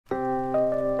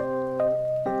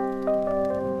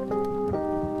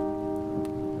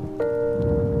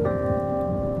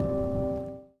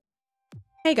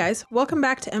Hey guys, welcome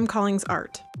back to MCollings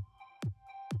Art.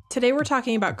 Today we're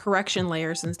talking about correction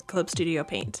layers in Clip Studio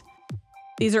Paint.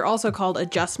 These are also called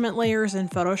adjustment layers in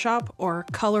Photoshop or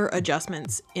color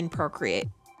adjustments in Procreate.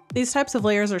 These types of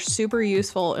layers are super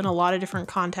useful in a lot of different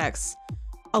contexts.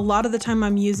 A lot of the time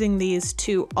I'm using these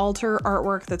to alter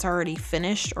artwork that's already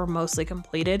finished or mostly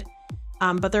completed.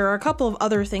 But there are a couple of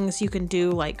other things you can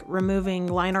do, like removing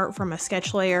line art from a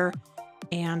sketch layer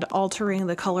and altering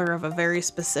the color of a very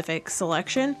specific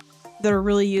selection that are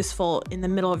really useful in the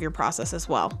middle of your process as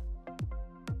well.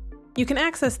 You can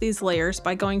access these layers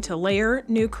by going to Layer,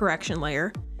 New Correction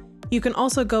Layer. You can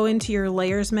also go into your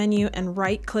Layers menu and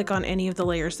right-click on any of the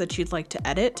layers that you'd like to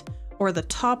edit, or the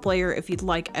top layer if you'd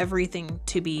like everything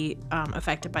to be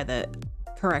affected by the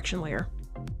correction layer.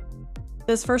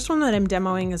 This first one that I'm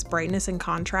demoing is brightness and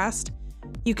contrast.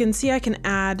 You can see I can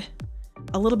add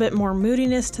a little bit more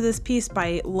moodiness to this piece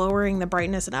by lowering the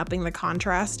brightness and upping the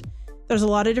contrast. There's a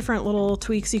lot of different little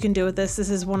tweaks you can do with this. This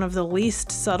is one of the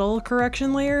least subtle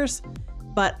correction layers,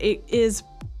 but it is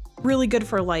really good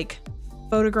for like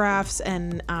photographs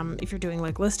and if you're doing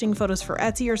like listing photos for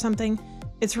Etsy or something,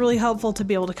 it's really helpful to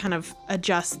be able to kind of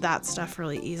adjust that stuff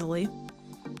really easily.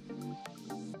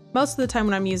 Most of the time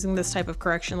when I'm using this type of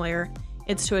correction layer,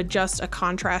 it's to adjust a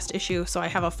contrast issue. So I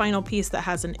have a final piece that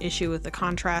has an issue with the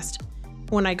contrast.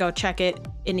 When I go check it,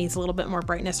 it needs a little bit more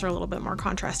brightness or a little bit more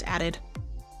contrast added.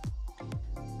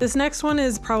 This next one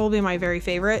is probably my very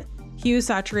favorite, Hue,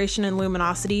 Saturation, and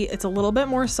Luminosity. It's a little bit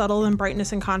more subtle than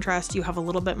brightness and contrast. You have a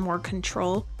little bit more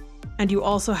control. And you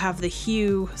also have the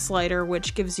Hue slider,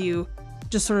 which gives you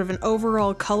just sort of an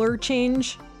overall color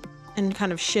change and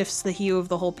kind of shifts the hue of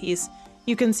the whole piece.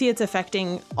 You can see it's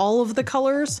affecting all of the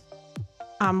colors.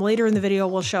 Later in the video,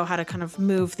 we'll show how to kind of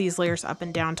move these layers up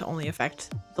and down to only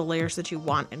affect the layers that you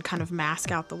want and kind of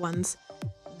mask out the ones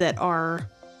that are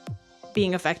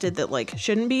being affected that like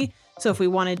shouldn't be. So if we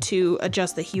wanted to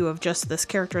adjust the hue of just this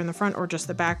character in the front or just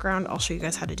the background, I'll show you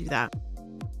guys how to do that.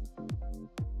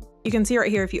 You can see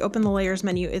right here, if you open the layers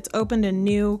menu, it's opened a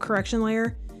new correction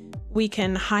layer. We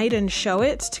can hide and show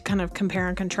it to kind of compare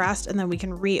and contrast, and then we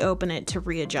can reopen it to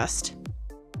readjust.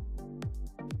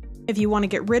 If you want to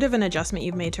get rid of an adjustment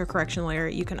you've made to a correction layer,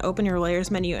 you can open your layers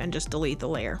menu and just delete the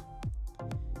layer.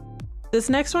 This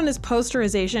next one is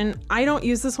Posterization. I don't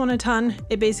use this one a ton.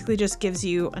 It basically just gives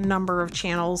you a number of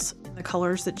channels in the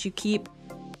colors that you keep.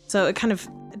 So it kind of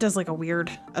does like a weird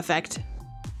effect.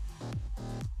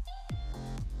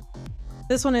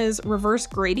 This one is Reverse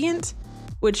Gradient,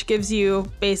 which gives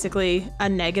you basically a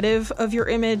negative of your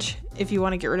image. If you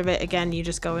want to get rid of it, again, you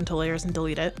just go into layers and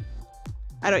delete it.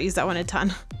 I don't use that one a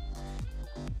ton.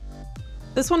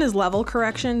 This one is Level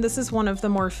Correction. This is one of the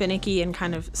more finicky and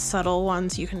kind of subtle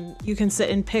ones. You can sit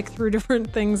and pick through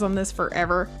different things on this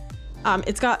forever.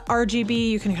 It's got RGB.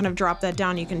 You can kind of drop that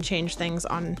down. You can change things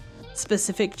on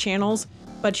specific channels,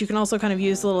 but you can also kind of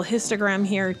use the little histogram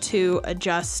here to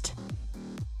adjust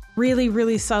really,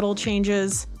 really subtle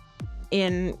changes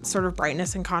in sort of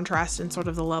brightness and contrast and sort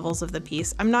of the levels of the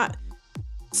piece. I'm not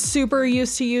super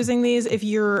used to using these. If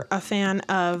you're a fan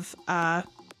of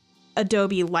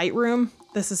Adobe Lightroom,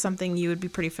 this is something you would be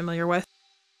pretty familiar with.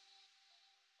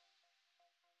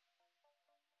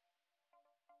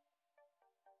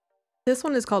 This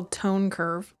one is called Tone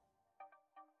Curve.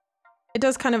 It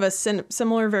does kind of a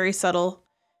similar, very subtle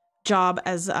job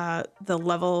as the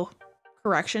level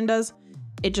correction does.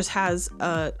 It just has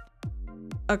a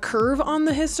curve on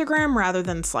the histogram rather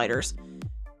than sliders.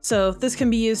 So this can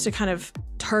be used to kind of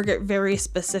target very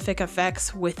specific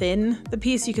effects within the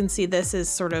piece. You can see this is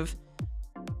sort of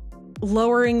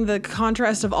lowering the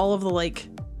contrast of all of the like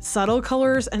subtle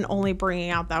colors and only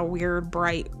bringing out that weird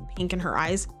bright pink in her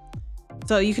eyes.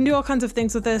 So you can do all kinds of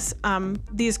things with this.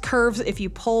 These curves, if you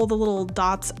pull the little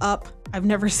dots up, I've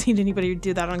never seen anybody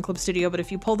do that on Clip Studio, but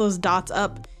if you pull those dots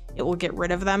up, it will get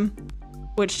rid of them,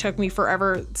 which took me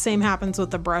forever. Same happens with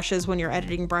the brushes when you're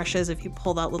editing brushes. If you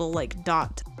pull that little like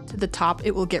dot to the top,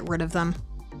 it will get rid of them.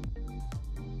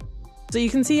 So you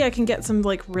can see I can get some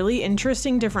like really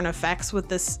interesting different effects with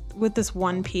this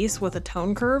one piece with a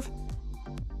tone curve.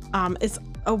 It's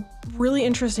a really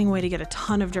interesting way to get a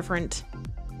ton of different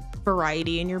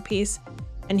variety in your piece.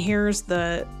 And here's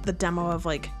the demo of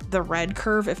like the red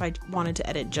curve if I wanted to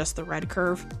edit just the red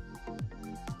curve.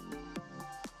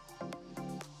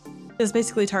 This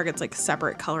basically targets like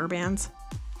separate color bands,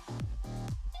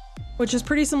 which is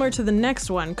pretty similar to the next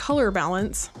one, Color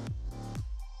Balance.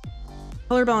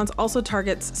 Color Balance also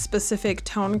targets specific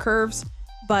tone curves,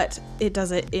 but it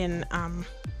does it in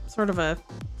sort of a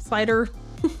slider.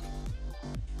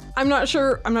 I'm not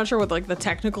sure what like the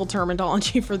technical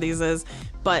terminology for these is,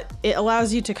 but it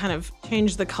allows you to kind of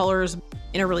change the colors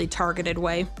in a really targeted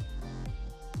way.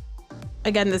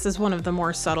 Again, this is one of the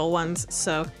more subtle ones,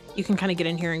 so you can kind of get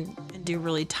in here and do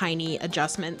really tiny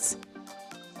adjustments.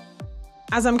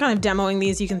 As I'm kind of demoing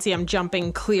these, you can see I'm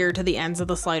jumping clear to the ends of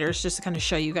the sliders just to kind of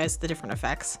show you guys the different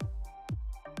effects.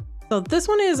 So this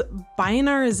one is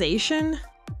Binarization.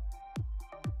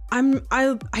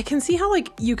 I can see how like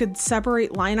you could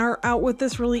separate line art out with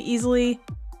this really easily.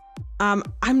 I'm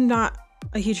not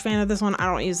a huge fan of this one. I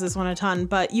don't use this one a ton,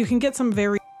 but you can get some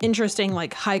very interesting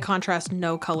like high contrast,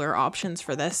 no color options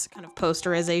for this kind of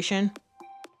posterization.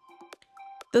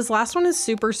 This last one is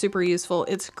super, super useful.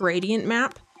 It's gradient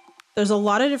map. There's a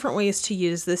lot of different ways to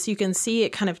use this. You can see it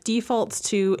kind of defaults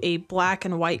to a black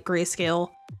and white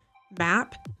grayscale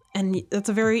map. And that's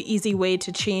a very easy way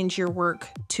to change your work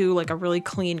to like a really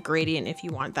clean gradient if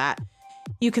you want that.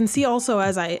 You can see also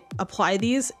as I apply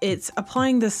these, it's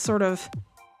applying this sort of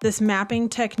this mapping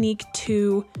technique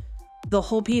to the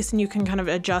whole piece, and you can kind of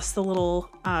adjust the little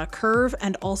curve,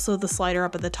 and also the slider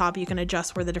up at the top, you can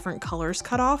adjust where the different colors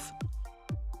cut off.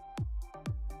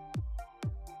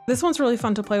 This one's really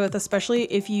fun to play with, especially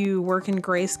if you work in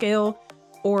grayscale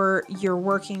or you're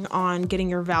working on getting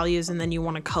your values and then you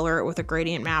want to color it with a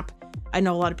gradient map. I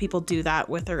know a lot of people do that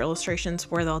with their illustrations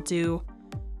where they'll do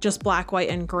just black, white,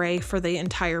 and gray for the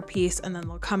entire piece, and then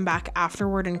they'll come back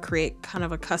afterward and create kind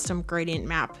of a custom gradient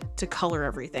map to color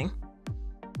everything.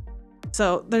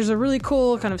 So there's a really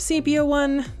cool kind of sepia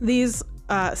one. These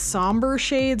somber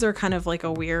shades are kind of like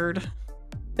a weird,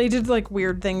 they did like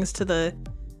weird things to the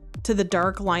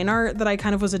dark line art that I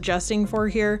kind of was adjusting for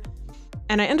here.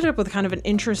 And I ended up with kind of an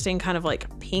interesting kind of like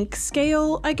pink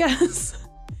scale, I guess,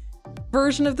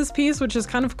 version of this piece, which is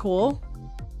kind of cool.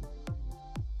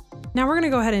 Now we're gonna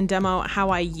go ahead and demo how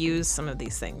I use some of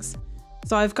these things.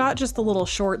 So I've got just the little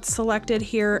shorts selected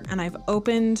here, and I've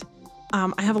opened,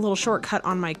 I have a little shortcut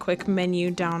on my quick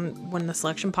menu down when the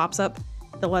selection pops up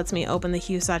that lets me open the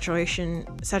hue, saturation,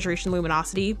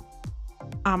 luminosity.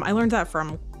 I learned that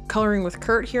from Coloring with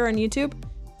Kurt here on YouTube.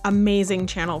 Amazing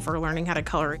channel for learning how to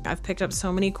color. I've picked up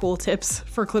so many cool tips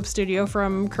for Clip Studio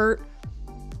from Kurt.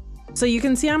 So you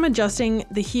can see I'm adjusting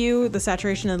the hue, the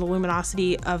saturation, and the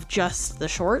luminosity of just the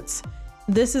shorts.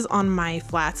 This is on my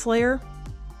flats layer.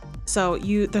 So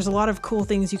there's a lot of cool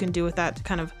things you can do with that to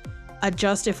kind of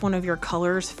adjust if one of your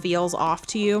colors feels off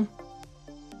to you.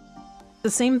 The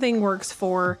same thing works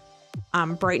for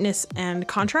brightness and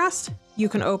contrast. You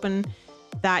can open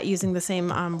that using the same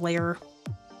layer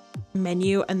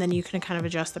menu, and then you can kind of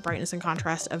adjust the brightness and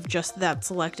contrast of just that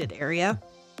selected area.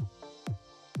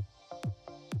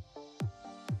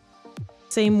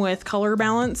 Same with color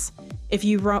balance. If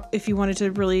you wanted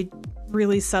to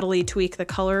really subtly tweak the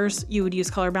colors, you would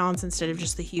use color balance instead of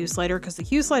just the hue slider, because the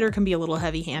hue slider can be a little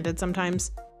heavy-handed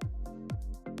sometimes.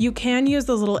 You can use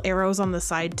those little arrows on the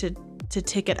side to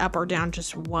tick it up or down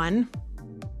just one.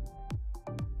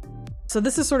 So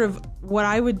this is sort of what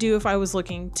I would do if I was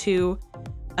looking to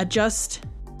adjust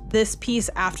this piece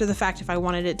after the fact if I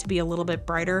wanted it to be a little bit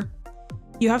brighter.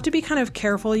 You have to be kind of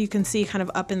careful. You can see kind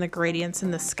of up in the gradients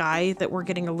in the sky that we're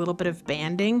getting a little bit of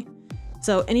banding.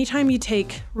 So anytime you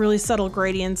take really subtle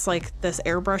gradients like this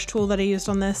airbrush tool that I used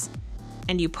on this,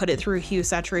 and you put it through hue,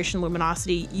 saturation,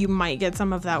 luminosity, you might get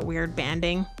some of that weird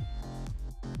banding.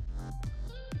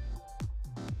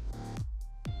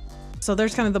 So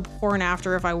there's kind of the before and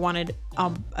after if I wanted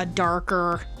a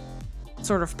darker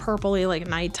sort of purpley like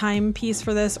nighttime piece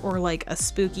for this, or like a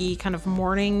spooky kind of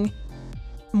morning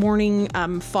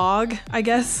fog, I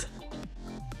guess.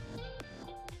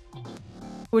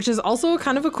 Which is also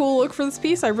kind of a cool look for this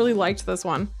piece. I really liked this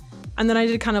one. And then I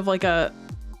did kind of like a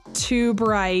too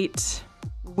bright,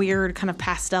 weird kind of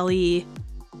pastel-y.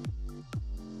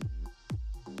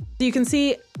 So you can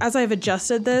see as I've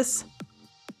adjusted this,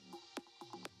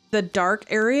 the dark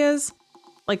areas,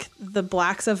 like the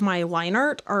blacks of my line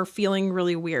art, are feeling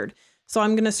really weird. So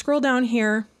I'm gonna scroll down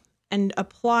here and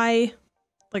apply,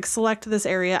 like select this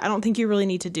area. I don't think you really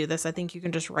need to do this. I think you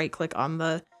can just right click on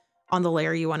the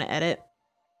layer you want to edit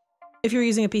if you're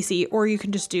using a PC, or you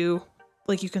can just do,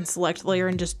 like you can select layer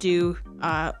and just do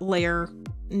layer,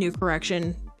 new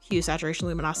correction, hue, saturation,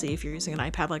 luminosity if you're using an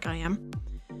iPad like I am.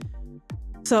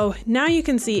 So now you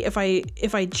can see if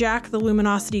I jack the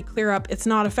luminosity clear up, it's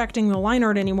not affecting the line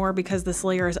art anymore because this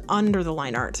layer is under the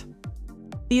line art.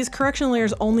 These correction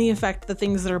layers only affect the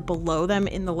things that are below them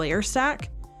in the layer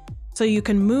stack. So you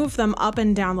can move them up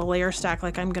and down the layer stack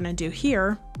like I'm gonna do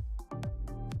here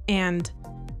and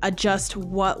adjust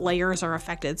what layers are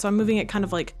affected. So I'm moving it kind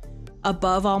of like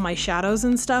above all my shadows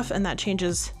and stuff, and that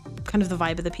changes kind of the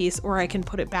vibe of the piece, or I can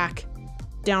put it back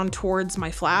down towards my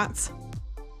flats,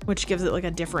 which gives it like a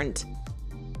different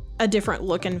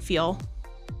look and feel.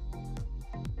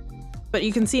 But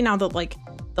you can see now that like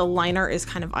the line art is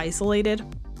kind of isolated.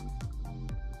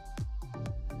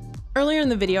 Earlier in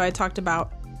the video, I talked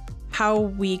about how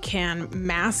we can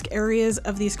mask areas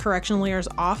of these correction layers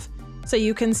off. So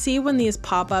you can see when these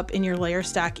pop up in your layer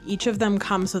stack, each of them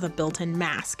comes with a built-in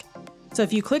mask. So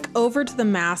if you click over to the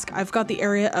mask, I've got the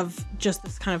area of just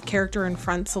this kind of character in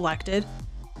front selected,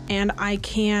 and I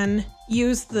can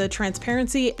use the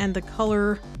transparency and the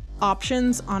color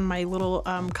options on my little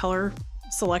color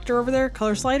selector over there,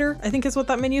 color slider, I think is what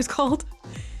that menu is called.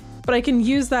 But I can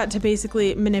use that to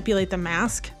basically manipulate the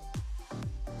mask.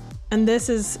 And this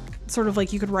is sort of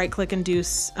like you could right click and do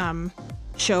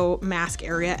show mask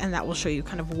area, and that will show you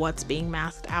kind of what's being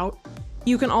masked out.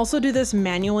 You can also do this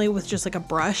manually with just like a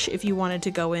brush if you wanted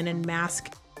to go in and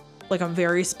mask like a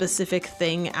very specific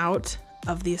thing out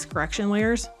of these correction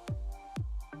layers.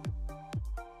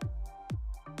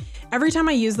 Every time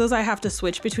I use those, I have to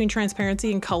switch between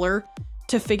transparency and color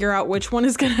to figure out which one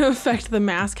is going to affect the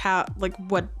mask, like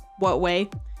what way.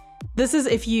 This is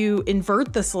if you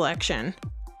invert the selection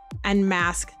and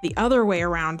mask the other way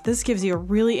around. This gives you a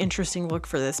really interesting look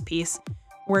for this piece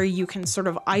where you can sort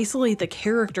of isolate the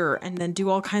character and then do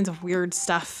all kinds of weird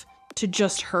stuff to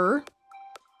just her.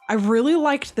 I really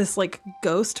liked this like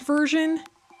ghost version.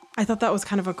 I thought that was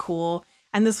kind of a cool,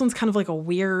 and this one's kind of like a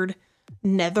weird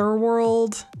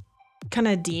netherworld kind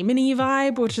of demon-y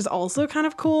vibe, which is also kind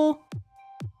of cool.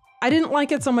 I didn't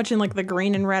like it so much in like the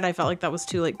green and red. I felt like that was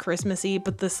too like Christmassy,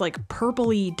 but this like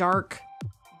purpley dark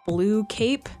blue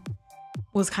cape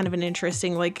was kind of an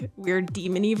interesting like weird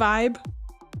demon-y vibe.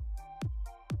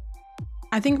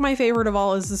 I think my favorite of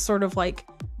all is this sort of like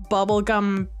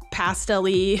bubblegum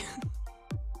pastel-y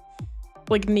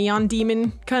like neon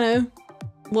demon kind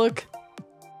of look.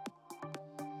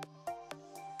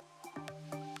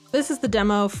 This is the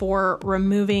demo for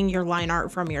removing your line art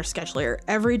from your sketch layer.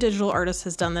 Every digital artist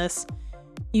has done this.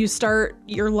 You start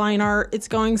your line art, it's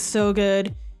going so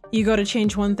good. You go to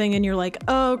change one thing and you're like,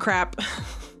 oh crap,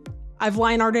 I've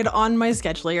line arted on my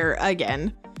sketch layer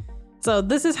again. So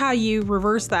this is how you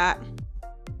reverse that.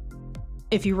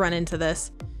 If you run into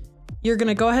this, you're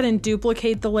gonna go ahead and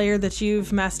duplicate the layer that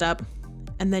you've messed up,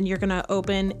 and then you're gonna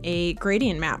open a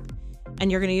gradient map,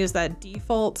 and you're gonna use that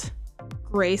default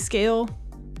grayscale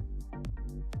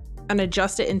and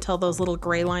adjust it until those little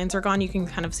gray lines are gone. You can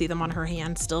kind of see them on her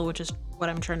hand still, which is what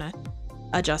I'm trying to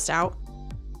adjust out.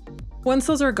 Once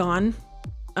those are gone,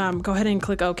 go ahead and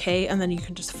click OK, and then you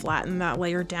can just flatten that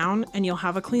layer down and you'll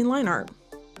have a clean line art.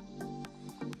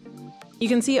 You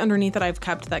can see underneath that I've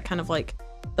kept that kind of like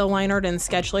the line art and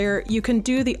sketch layer. You can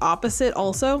do the opposite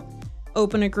also.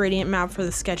 Open a gradient map for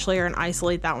the sketch layer and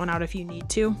isolate that one out if you need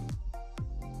to.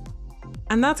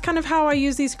 And that's kind of how I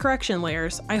use these correction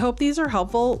layers. I hope these are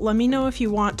helpful. Let me know if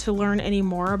you want to learn any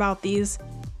more about these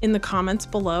in the comments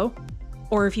below,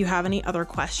 or if you have any other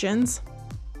questions.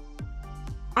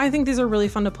 I think these are really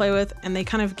fun to play with, and they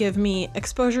kind of give me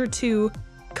exposure to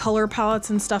color palettes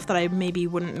and stuff that I maybe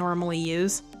wouldn't normally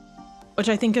use, which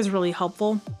I think is really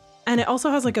helpful. And it also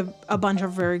has like a bunch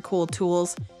of very cool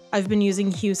tools. I've been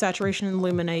using hue, saturation, and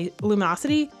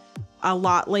luminosity a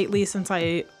lot lately since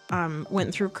I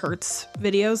went through Kurt's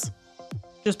videos,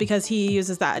 just because he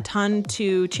uses that a ton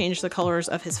to change the colors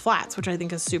of his flats, which I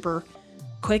think is super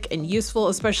quick and useful,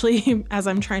 especially as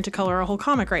I'm trying to color a whole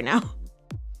comic right now.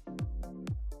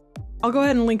 I'll go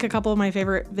ahead and link a couple of my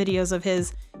favorite videos of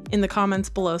his in the comments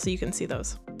below so you can see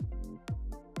those.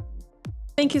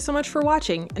 Thank you so much for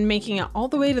watching and making it all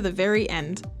the way to the very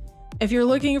end. If you're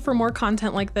looking for more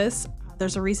content like this,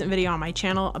 there's a recent video on my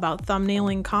channel about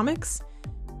thumbnailing comics.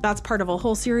 That's part of a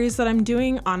whole series that I'm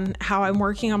doing on how I'm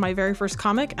working on my very first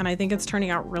comic, and I think it's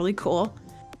turning out really cool.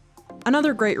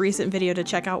 Another great recent video to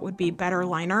check out would be Better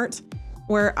Line Art,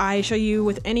 where I show you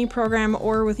with any program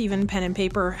or with even pen and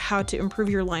paper how to improve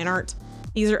your line art.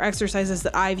 These are exercises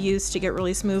that I've used to get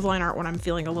really smooth line art when I'm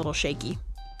feeling a little shaky.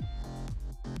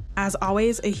 As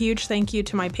always, a huge thank you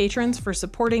to my patrons for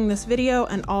supporting this video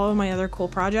and all of my other cool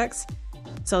projects.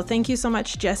 So thank you so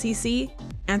much, Jessie C,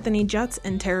 Anthony Jutz,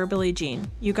 and Tara Billie Jean.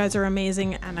 You guys are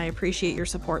amazing, and I appreciate your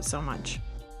support so much.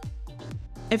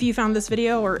 If you found this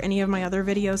video or any of my other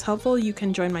videos helpful, you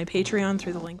can join my Patreon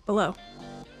through the link below.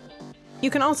 You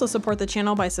can also support the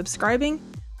channel by subscribing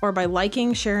or by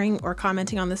liking, sharing, or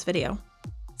commenting on this video.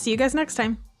 See you guys next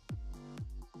time.